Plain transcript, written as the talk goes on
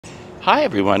Hi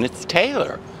everyone, it's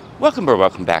Taylor.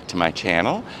 Welcome back to my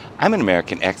channel. I'm an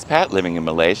American expat living in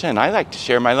Malaysia, and I like to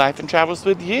share my life and travels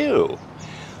with you.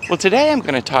 Well, today I'm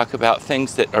going to talk about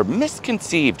things that are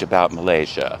misconceived about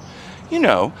Malaysia. You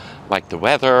know, like the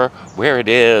weather, where it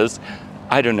is,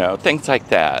 I don't know, things like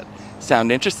that.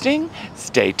 Sound interesting?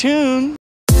 Stay tuned.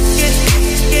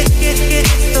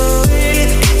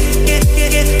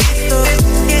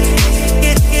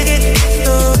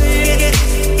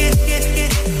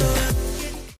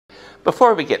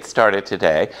 Before we get started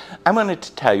today, I wanted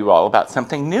to tell you all about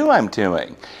something new I'm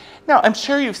doing. Now, I'm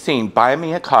sure you've seen Buy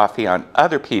Me a Coffee on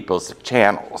other people's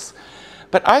channels,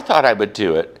 but I thought I would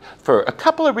do it for a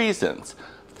couple of reasons.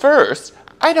 First,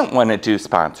 I don't want to do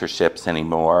sponsorships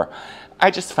anymore.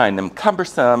 I just find them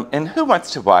cumbersome, and who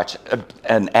wants to watch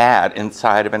an ad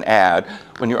inside of an ad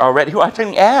when you're already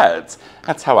watching ads?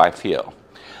 That's how I feel.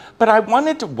 But I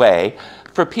wanted a way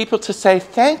for people to say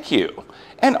thank you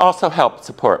and also help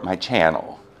support my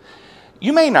channel.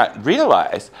 You may not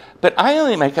realize, but I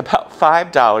only make about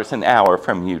 $5 an hour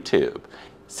from YouTube.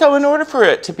 So in order for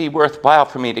it to be worthwhile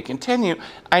for me to continue,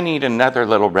 I need another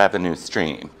little revenue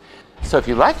stream. So if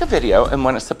you like a video and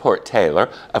want to support Taylor,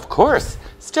 of course,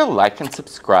 still like and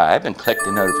subscribe and click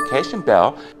the notification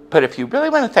bell. But if you really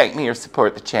want to thank me or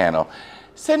support the channel,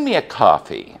 send me a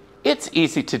coffee. It's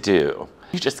easy to do.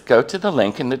 You just go to the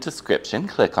link in the description,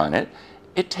 click on it.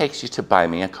 It takes you to Buy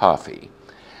Me a Coffee.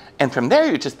 And from there,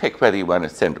 you just pick whether you want to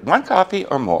send one coffee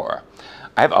or more.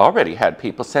 I've already had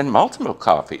people send multiple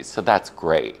coffees, so that's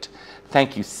great.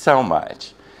 Thank you so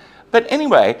much. But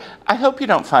anyway, I hope you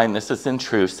don't find this as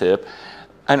intrusive,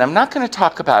 and I'm not going to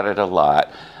talk about it a lot.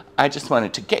 I just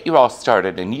wanted to get you all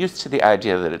started and used to the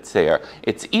idea that it's there.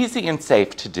 It's easy and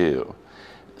safe to do.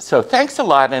 So thanks a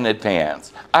lot in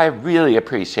advance. I really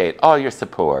appreciate all your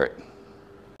support.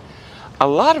 A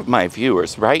lot of my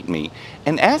viewers write me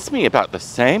and ask me about the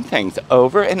same things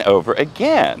over and over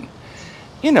again.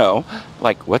 You know,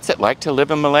 like, what's it like to live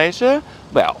in Malaysia?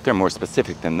 Well, they're more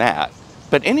specific than that.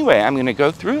 But anyway, I'm going to go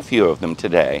through a few of them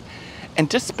today and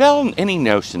dispel any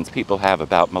notions people have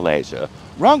about Malaysia.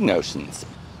 Wrong notions.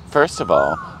 First of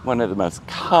all, one of the most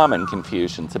common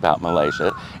confusions about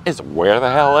Malaysia is, where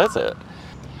the hell is it?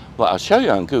 Well, I'll show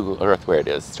you on Google Earth where it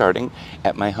is, starting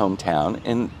at my hometown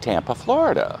in Tampa,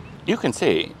 Florida. You can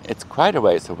see it's quite a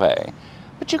ways away,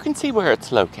 but you can see where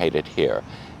it's located here.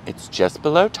 It's just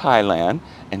below Thailand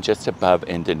and just above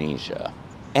Indonesia.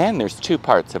 And there's two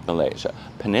parts of Malaysia,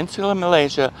 Peninsular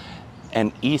Malaysia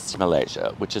and East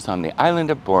Malaysia, which is on the island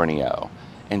of Borneo,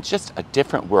 and just a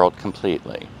different world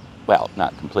completely. Well,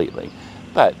 not completely,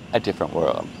 but a different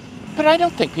world. But I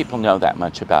don't think people know that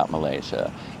much about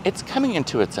Malaysia. It's coming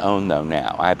into its own though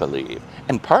now, I believe,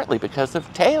 and partly because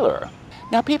of Taylor.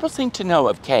 Now, people seem to know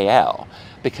of KL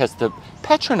because the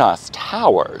Petronas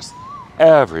Towers,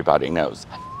 everybody knows.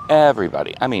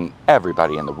 Everybody, I mean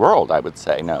everybody in the world, I would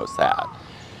say, knows that.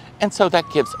 And so that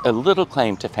gives a little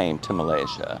claim to fame to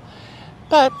Malaysia.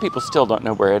 But people still don't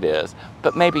know where it is,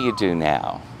 but maybe you do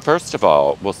now. First of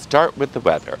all, we'll start with the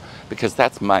weather, because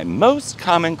that's my most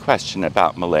common question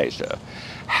about Malaysia.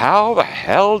 How the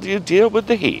hell do you deal with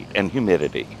the heat and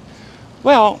humidity?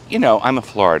 Well, you know, I'm a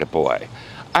Florida boy.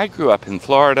 I grew up in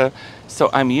Florida, so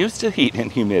I'm used to heat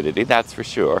and humidity, that's for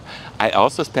sure. I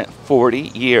also spent 40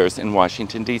 years in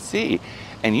Washington, D.C.,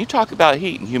 and you talk about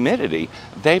heat and humidity,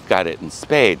 they've got it in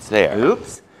spades there.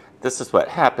 Oops, this is what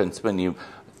happens when you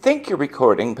think you're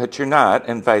recording, but you're not,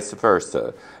 and vice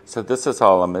versa. So this is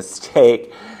all a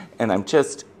mistake, and I'm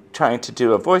just trying to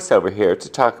do a voiceover here to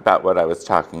talk about what I was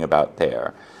talking about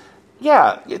there.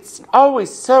 Yeah, it's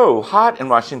always so hot in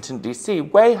Washington, D.C.,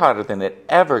 way hotter than it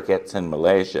ever gets in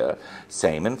Malaysia.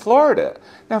 Same in Florida.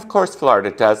 Now, of course,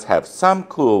 Florida does have some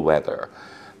cool weather,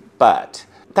 but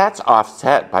that's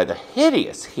offset by the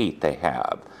hideous heat they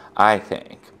have, I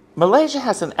think. Malaysia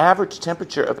has an average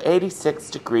temperature of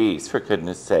 86 degrees, for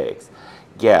goodness sakes.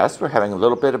 Yes, we're having a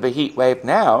little bit of a heat wave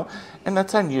now, and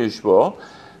that's unusual,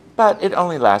 but it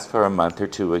only lasts for a month or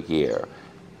two a year.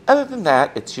 Other than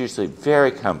that, it's usually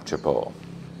very comfortable.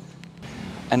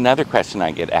 Another question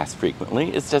I get asked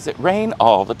frequently is, does it rain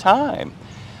all the time?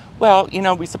 Well, you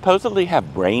know, we supposedly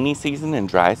have rainy season and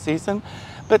dry season,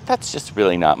 but that's just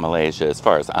really not Malaysia as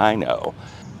far as I know.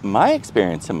 My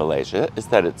experience in Malaysia is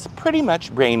that it's pretty much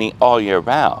rainy all year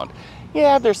round.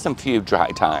 Yeah, there's some few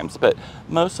dry times, but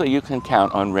mostly you can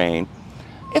count on rain,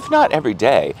 if not every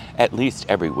day, at least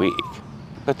every week.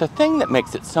 But the thing that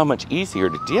makes it so much easier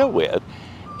to deal with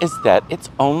is that it's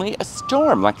only a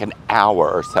storm, like an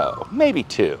hour or so, maybe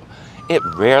two. It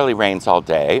rarely rains all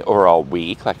day or all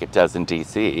week like it does in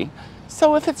DC.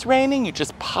 So if it's raining, you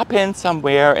just pop in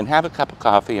somewhere and have a cup of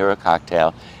coffee or a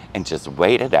cocktail and just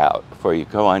wait it out before you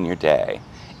go on your day.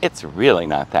 It's really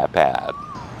not that bad.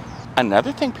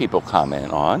 Another thing people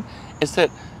comment on is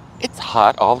that it's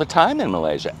hot all the time in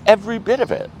Malaysia, every bit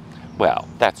of it. Well,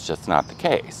 that's just not the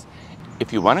case.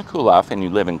 If you want to cool off and you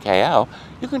live in KL,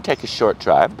 you can take a short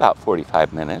drive, about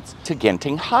 45 minutes, to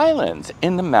Genting Highlands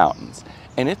in the mountains.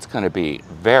 And it's going to be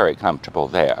very comfortable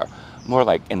there, more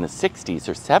like in the 60s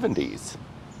or 70s.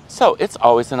 So it's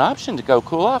always an option to go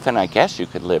cool off, and I guess you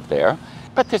could live there.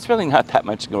 But there's really not that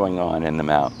much going on in the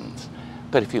mountains.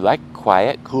 But if you like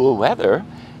quiet, cool weather,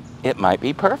 it might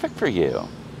be perfect for you.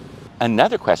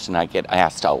 Another question I get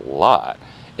asked a lot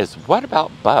is, what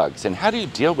about bugs, and how do you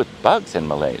deal with bugs in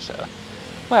Malaysia?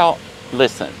 Well,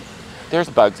 listen, there's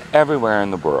bugs everywhere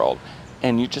in the world,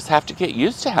 and you just have to get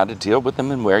used to how to deal with them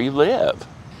and where you live.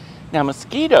 Now,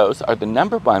 mosquitoes are the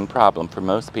 #1 problem for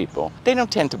most people. They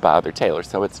don't tend to bother Taylor,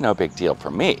 so it's no big deal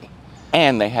for me.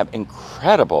 And they have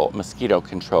incredible mosquito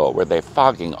control where they're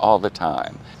fogging all the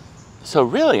time. So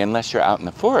really, unless you're out in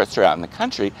the forest or out in the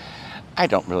country, I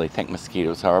don't really think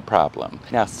mosquitoes are a problem.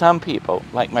 Now, some people,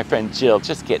 like my friend Jill,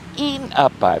 just get eaten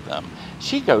up by them.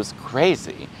 She goes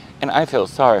crazy, and I feel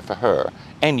sorry for her.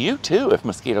 And you too, if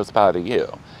mosquitoes bother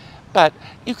you. But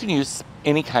you can use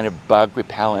any kind of bug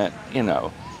repellent, you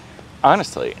know.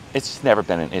 Honestly, it's just never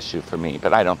been an issue for me,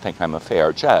 but I don't think I'm a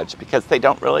fair judge because they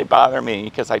don't really bother me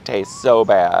because I taste so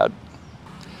bad.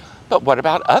 But what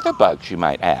about other bugs, you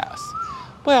might ask?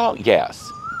 Well,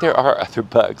 yes, there are other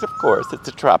bugs, of course. It's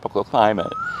a tropical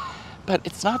climate. But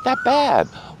it's not that bad.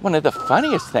 One of the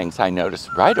funniest things I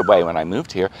noticed right away when I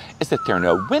moved here is that there are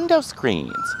no window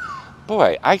screens.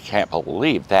 Boy, I can't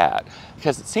believe that,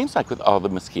 because it seems like with all the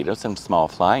mosquitoes and small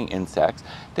flying insects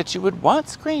that you would want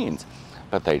screens,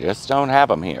 but they just don't have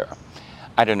them here.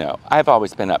 I don't know. I've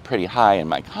always been up pretty high in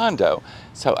my condo,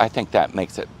 so I think that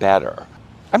makes it better.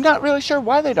 I'm not really sure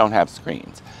why they don't have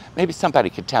screens. Maybe somebody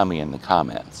could tell me in the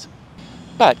comments.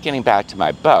 But getting back to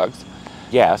my bugs,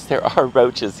 yes, there are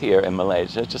roaches here in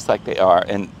Malaysia, just like they are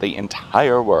in the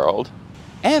entire world.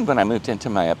 And when I moved into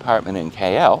my apartment in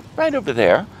KL, right over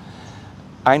there,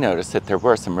 I noticed that there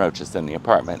were some roaches in the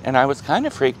apartment, and I was kind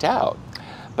of freaked out.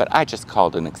 But I just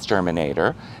called an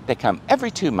exterminator. They come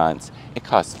every 2 months. It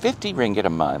costs 50 ringgit a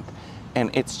month,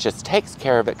 and it just takes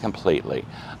care of it completely.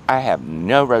 I have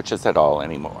no roaches at all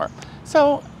anymore.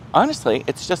 So honestly,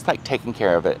 it's just like taking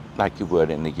care of it like you would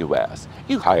in the US.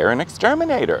 You hire an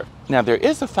exterminator. Now, there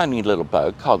is a funny little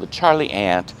bug called the Charlie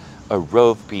ant, a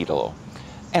rove beetle.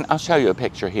 And I'll show you a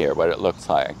picture here, what it looks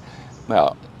like.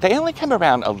 Well, they only come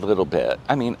around a little bit.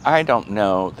 I mean, I don't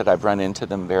know that I've run into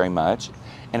them very much,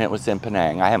 and it was in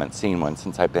Penang. I haven't seen one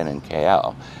since I've been in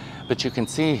KL. But you can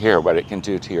see here what it can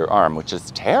do to your arm, which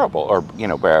is terrible, or, you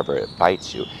know, wherever it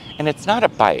bites you. And it's not a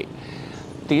bite.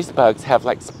 These bugs have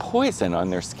like poison on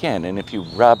their skin, and if you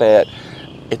rub it,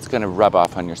 it's going to rub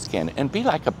off on your skin and be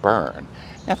like a burn.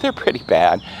 Now, they're pretty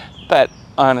bad, but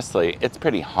honestly, it's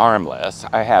pretty harmless.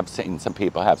 I have seen some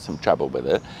people have some trouble with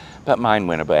it, but mine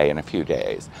went away in a few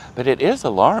days. But it is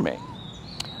alarming.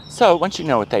 So once you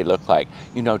know what they look like,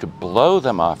 you know to blow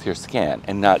them off your skin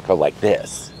and not go like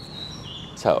this.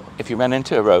 So if you run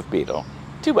into a rove beetle,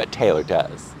 do what Taylor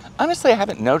does. Honestly, I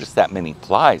haven't noticed that many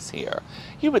flies here.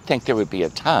 You would think there would be a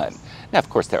ton. Now, of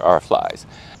course, there are flies.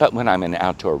 But when I'm in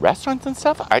outdoor restaurants and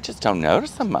stuff, I just don't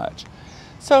notice them much.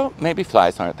 So maybe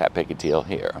flies aren't that big a deal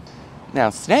here. Now,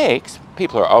 snakes,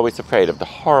 people are always afraid of the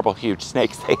horrible, huge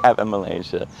snakes they have in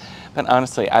Malaysia. But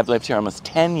honestly, I've lived here almost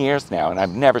 10 years now, and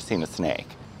I've never seen a snake.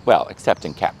 Well, except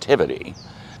in captivity.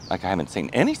 Like, I haven't seen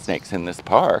any snakes in this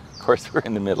park. Of course, we're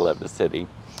in the middle of the city.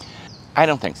 I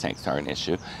don't think snakes are an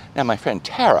issue. Now, my friend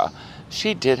Tara,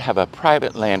 she did have a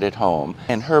private landed home,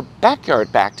 and her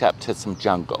backyard backed up to some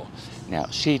jungle. Now,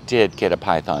 she did get a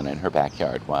python in her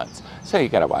backyard once, so you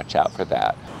gotta watch out for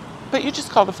that. But you just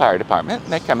call the fire department,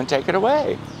 and they come and take it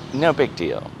away. No big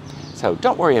deal. So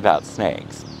don't worry about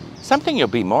snakes. Something you'll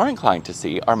be more inclined to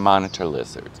see are monitor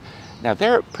lizards. Now,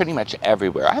 they're pretty much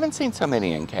everywhere. I haven't seen so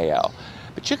many in KL,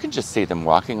 but you can just see them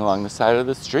walking along the side of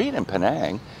the street in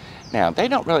Penang. Now, they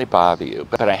don't really bother you,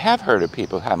 but I have heard of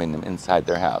people having them inside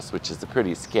their house, which is a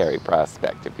pretty scary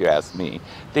prospect, if you ask me.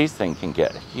 These things can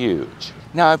get huge.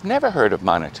 Now, I've never heard of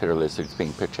monitor lizards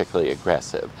being particularly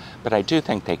aggressive, but I do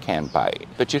think they can bite.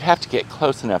 But you'd have to get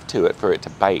close enough to it for it to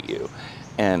bite you.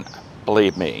 And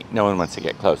believe me, no one wants to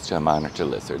get close to a monitor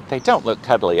lizard. They don't look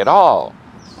cuddly at all.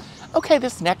 Okay,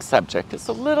 this next subject is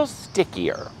a little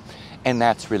stickier, and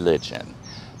that's religion.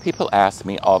 People ask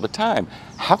me all the time,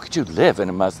 how could you live in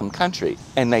a Muslim country?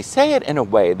 And they say it in a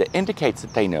way that indicates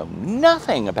that they know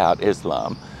nothing about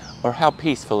Islam or how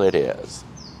peaceful it is.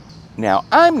 Now,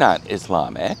 I'm not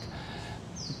Islamic,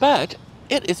 but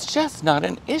It is just not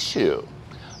an issue.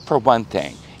 For one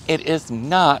thing, it is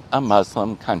not a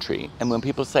Muslim country. And when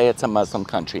people say it's a Muslim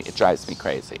country, it drives me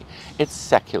crazy. It's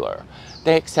secular.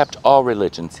 They accept all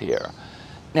religions here.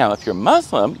 Now, if you're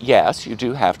Muslim, yes, you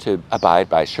do have to abide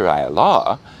by Sharia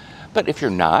law. But if you're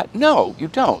not, no, you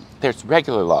don't. There's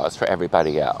regular laws for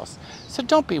everybody else. So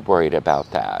don't be worried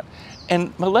about that.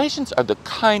 And Malaysians are the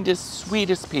kindest,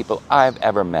 sweetest people I've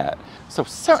ever met. So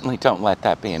certainly don't let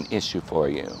that be an issue for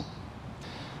you.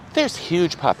 There's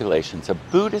huge populations of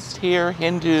Buddhists here,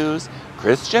 Hindus,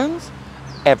 Christians,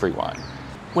 everyone.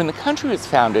 When the country was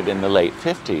founded in the late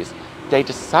 50s, they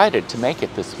decided to make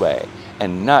it this way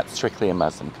and not strictly a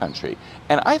Muslim country.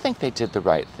 And I think they did the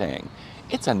right thing.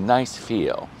 It's a nice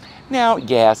feel. Now,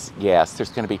 yes,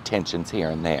 there's going to be tensions here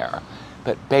and there,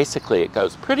 but basically it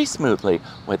goes pretty smoothly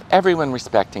with everyone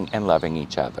respecting and loving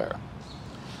each other.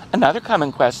 Another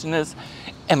common question is,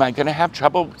 am I going to have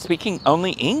trouble speaking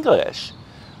only English?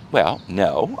 Well,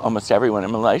 no, almost everyone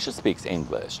in Malaysia speaks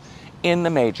English in the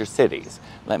major cities.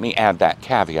 Let me add that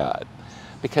caveat.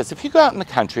 Because if you go out in the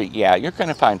country, yeah, you're going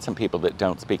to find some people that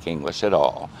don't speak English at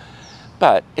all.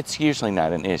 But it's usually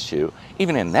not an issue.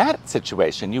 Even in that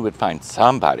situation, you would find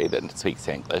somebody that speaks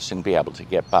English and be able to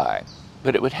get by.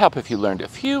 But it would help if you learned a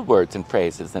few words and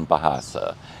phrases in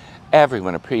Bahasa.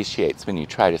 Everyone appreciates when you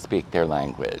try to speak their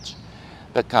language.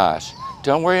 But gosh,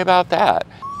 don't worry about that.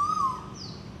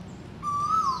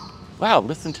 Wow,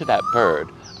 listen to that bird.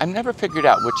 I've never figured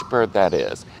out which bird that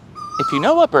is. If you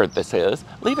know what bird this is,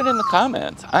 leave it in the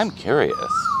comments. I'm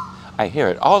curious. I hear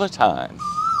it all the time.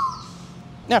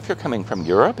 Now, if you're coming from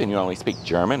Europe and you only speak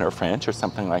German or French or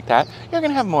something like that, you're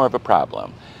going to have more of a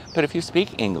problem. But if you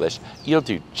speak English, you'll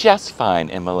do just fine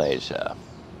in Malaysia.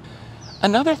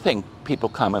 Another thing people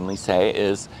commonly say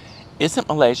is, isn't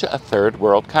Malaysia a third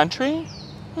world country?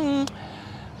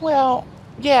 Well,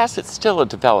 yes, it's still a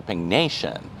developing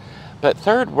nation. But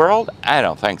third world, I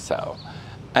don't think so.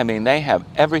 I mean, they have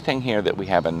everything here that we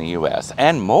have in the US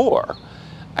and more.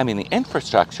 I mean, the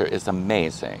infrastructure is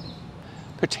amazing,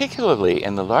 particularly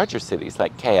in the larger cities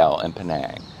like KL and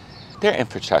Penang. Their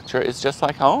infrastructure is just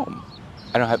like home.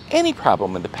 I don't have any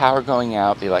problem with the power going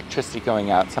out, the electricity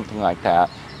going out, something like that.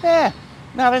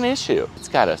 Not an issue. It's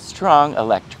got a strong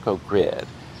electrical grid,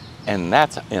 and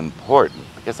that's important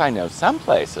because I know some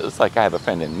places, like I have a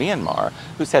friend in Myanmar,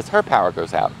 who says her power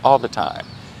goes out all the time,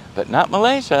 but not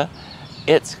Malaysia.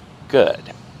 It's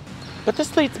good. But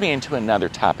this leads me into another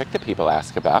topic that people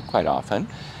ask about quite often,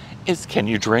 is can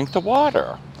you drink the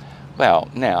water? Well,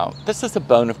 now, this is a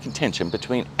bone of contention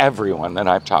between everyone that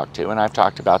I've talked to, and I've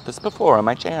talked about this before on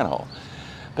my channel.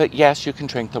 But yes, you can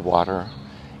drink the water.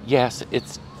 Yes,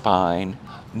 it's fine.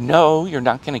 No, you're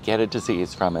not going to get a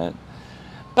disease from it.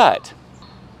 But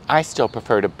I still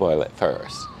prefer to boil it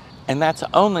first. And that's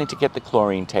only to get the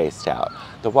chlorine taste out.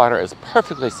 The water is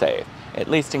perfectly safe, at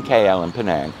least in KL and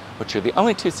Penang, which are the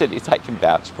only two cities I can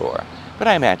vouch for. But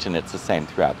I imagine it's the same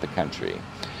throughout the country.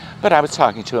 But I was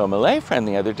talking to a Malay friend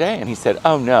the other day, and he said,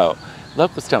 oh no,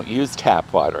 locals don't use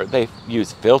tap water, they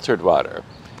use filtered water.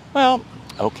 Well,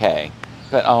 okay,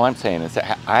 but all I'm saying is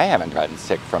that I haven't gotten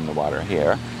sick from the water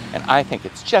here, and I think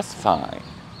it's just fine.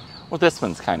 Well, this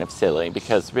one's kind of silly,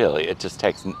 because really, it just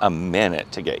takes a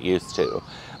minute to get used to.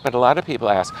 But a lot of people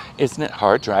ask, isn't it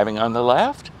hard driving on the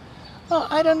left? Well,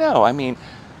 I don't know. I mean,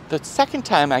 the second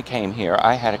time I came here,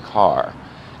 I had a car.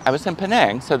 I was in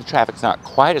Penang, so the traffic's not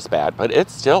quite as bad, but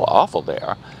it's still awful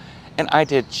there. And I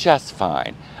did just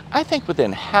fine. I think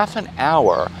within half an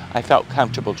hour, I felt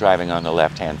comfortable driving on the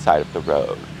left-hand side of the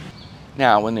road.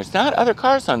 Now, when there's not other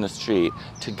cars on the street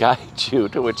to guide you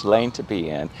to which lane to be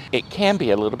in, it can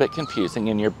be a little bit confusing,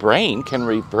 and your brain can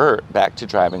revert back to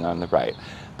driving on the right.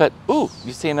 But, ooh,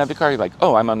 you see another car, you're like,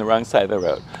 oh, I'm on the wrong side of the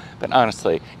road. But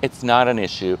honestly, it's not an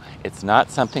issue. It's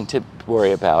not something to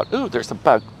worry about. Ooh, there's a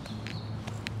bug.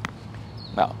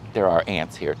 Well, there are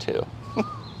ants here too.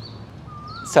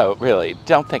 So really,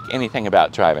 don't think anything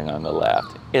about driving on the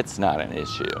left. It's not an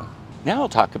issue. Now I'll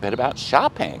talk a bit about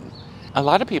shopping. A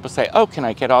lot of people say, oh, can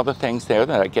I get all the things there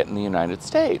that I get in the United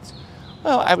States?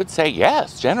 Well, I would say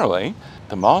yes, generally.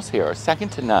 The malls here are second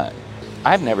to none.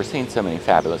 I've never seen so many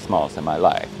fabulous malls in my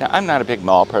life. Now, I'm not a big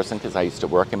mall person because I used to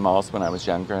work in malls when I was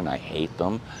younger and I hate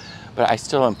them, but I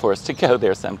still am forced to go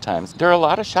there sometimes. There are a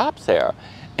lot of shops there.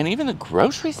 And even the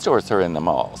grocery stores are in the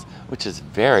malls, which is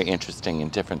very interesting and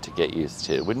different to get used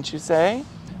to, wouldn't you say?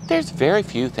 There's very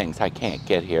few things I can't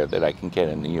get here that I can get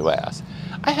in the US.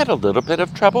 I had a little bit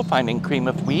of trouble finding cream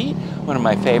of wheat, one of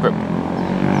my favorite...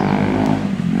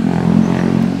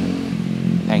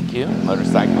 Thank you,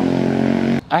 motorcycle.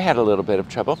 I had a little bit of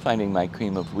trouble finding my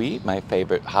cream of wheat, my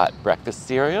favorite hot breakfast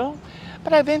cereal,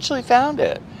 but I eventually found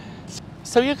it.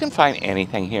 So you can find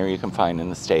anything here you can find in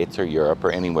the States or Europe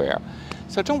or anywhere.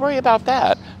 So don't worry about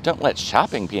that. Don't let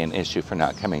shopping be an issue for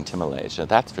not coming to Malaysia,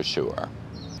 that's for sure.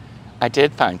 I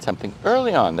did find something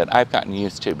early on that I've gotten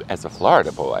used to as a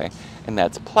Florida boy, and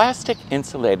that's plastic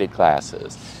insulated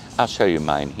glasses. I'll show you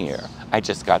mine here. I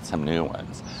just got some new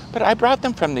ones. But I brought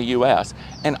them from the US,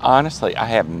 and honestly, I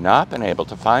have not been able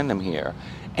to find them here.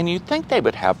 And you'd think they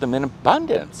would have them in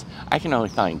abundance. I can only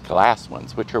find glass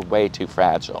ones, which are way too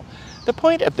fragile. The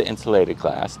point of the insulated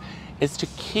glass is to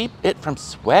keep it from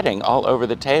sweating all over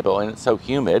the table, and it's so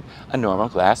humid, a normal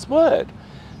glass would.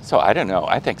 So I don't know,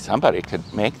 I think somebody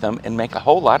could make them and make a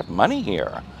whole lot of money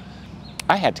here.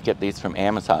 I had to get these from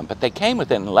Amazon, but they came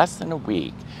within less than a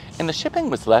week, and the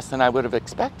shipping was less than I would have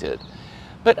expected.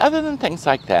 But other than things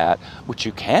like that, which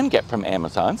you can get from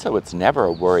Amazon, so it's never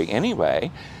a worry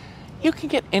anyway, you can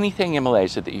get anything in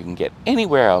Malaysia that you can get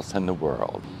anywhere else in the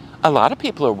world. A lot of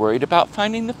people are worried about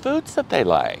finding the foods that they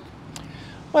like.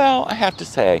 Well, I have to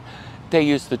say, they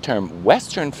use the term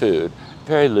Western food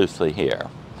very loosely here.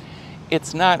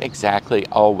 It's not exactly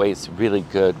always really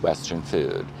good Western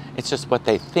food. It's just what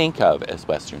they think of as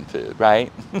Western food,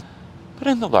 right? But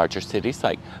in the larger cities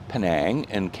like Penang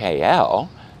and KL,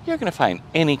 you're going to find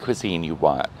any cuisine you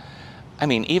want. I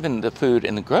mean, even the food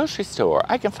in the grocery store,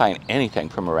 I can find anything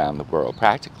from around the world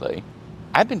practically.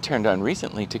 I've been turned on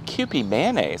recently to Kewpie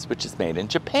mayonnaise, which is made in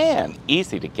Japan.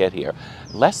 Easy to get here,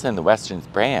 less than the Western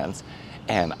brands,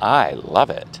 and I love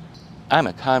it. I'm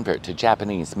a convert to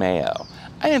Japanese mayo.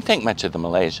 I didn't think much of the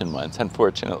Malaysian ones,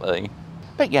 unfortunately.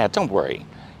 But yeah, don't worry.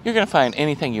 You're going to find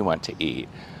anything you want to eat,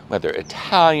 whether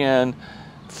Italian,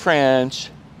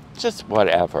 French, just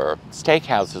whatever.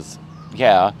 Steakhouses,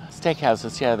 yeah,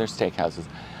 there's steakhouses.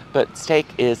 But steak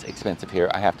is expensive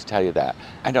here, I have to tell you that.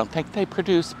 I don't think they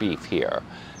produce beef here.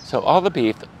 So all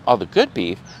the good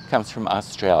beef comes from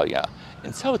Australia.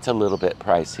 And so it's a little bit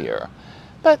pricier,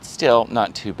 but still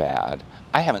not too bad.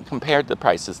 I haven't compared the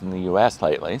prices in the US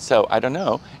lately, so I don't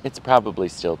know, it's probably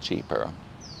still cheaper.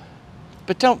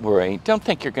 But don't worry, don't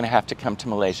think you're going to have to come to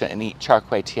Malaysia and eat char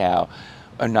kway teow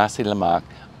or nasi lemak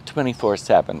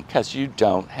 24/7, because you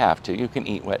don't have to. You can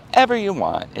eat whatever you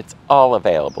want. It's all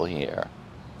available here.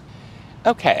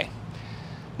 Okay,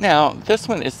 now this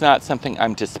one is not something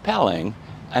I'm dispelling,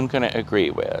 I'm going to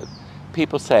agree with.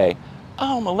 People say,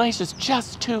 oh, Malaysia's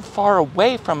just too far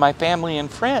away from my family and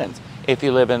friends if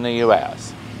you live in the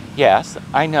US. Yes,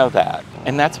 I know that,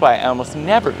 and that's why I almost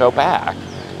never go back.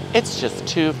 It's just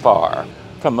too far.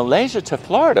 From Malaysia to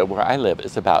Florida, where I live,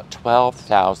 is about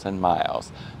 12,000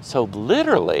 miles. So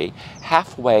literally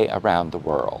halfway around the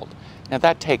world. Now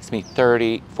that takes me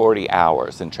 30, 40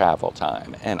 hours in travel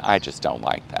time, and I just don't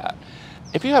like that.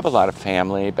 If you have a lot of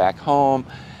family back home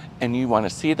and you want to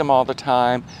see them all the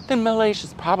time, then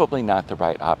Malaysia's probably not the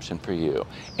right option for you.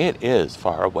 It is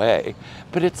far away,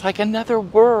 but it's like another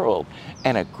world,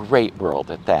 and a great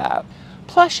world at that.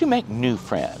 Plus you make new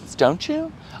friends, don't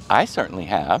you? I certainly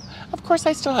have. Of course,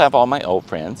 I still have all my old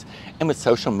friends, and with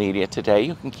social media today,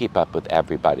 you can keep up with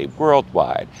everybody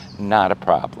worldwide. Not a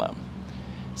problem.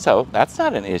 So that's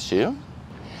not an issue.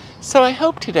 So I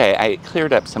hope today I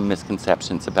cleared up some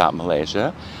misconceptions about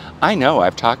Malaysia. I know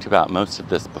I've talked about most of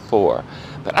this before,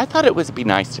 but I thought it would be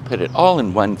nice to put it all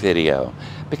in one video,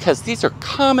 because these are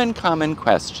common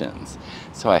questions.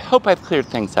 So I hope I've cleared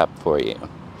things up for you.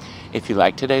 If you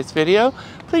liked today's video,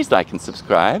 please like and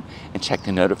subscribe, and check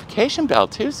the notification bell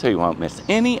too so you won't miss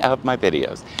any of my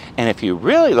videos. And if you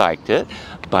really liked it,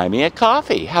 buy me a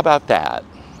coffee. How about that?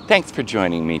 Thanks for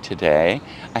joining me today.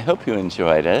 I hope you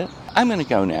enjoyed it. I'm going to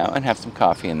go now and have some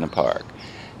coffee in the park.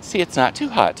 See, it's not too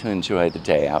hot to enjoy the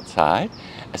day outside,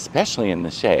 especially in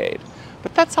the shade.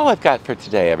 But that's all I've got for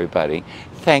today, everybody.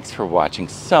 Thanks for watching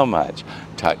so much.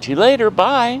 Talk to you later.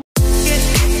 Bye.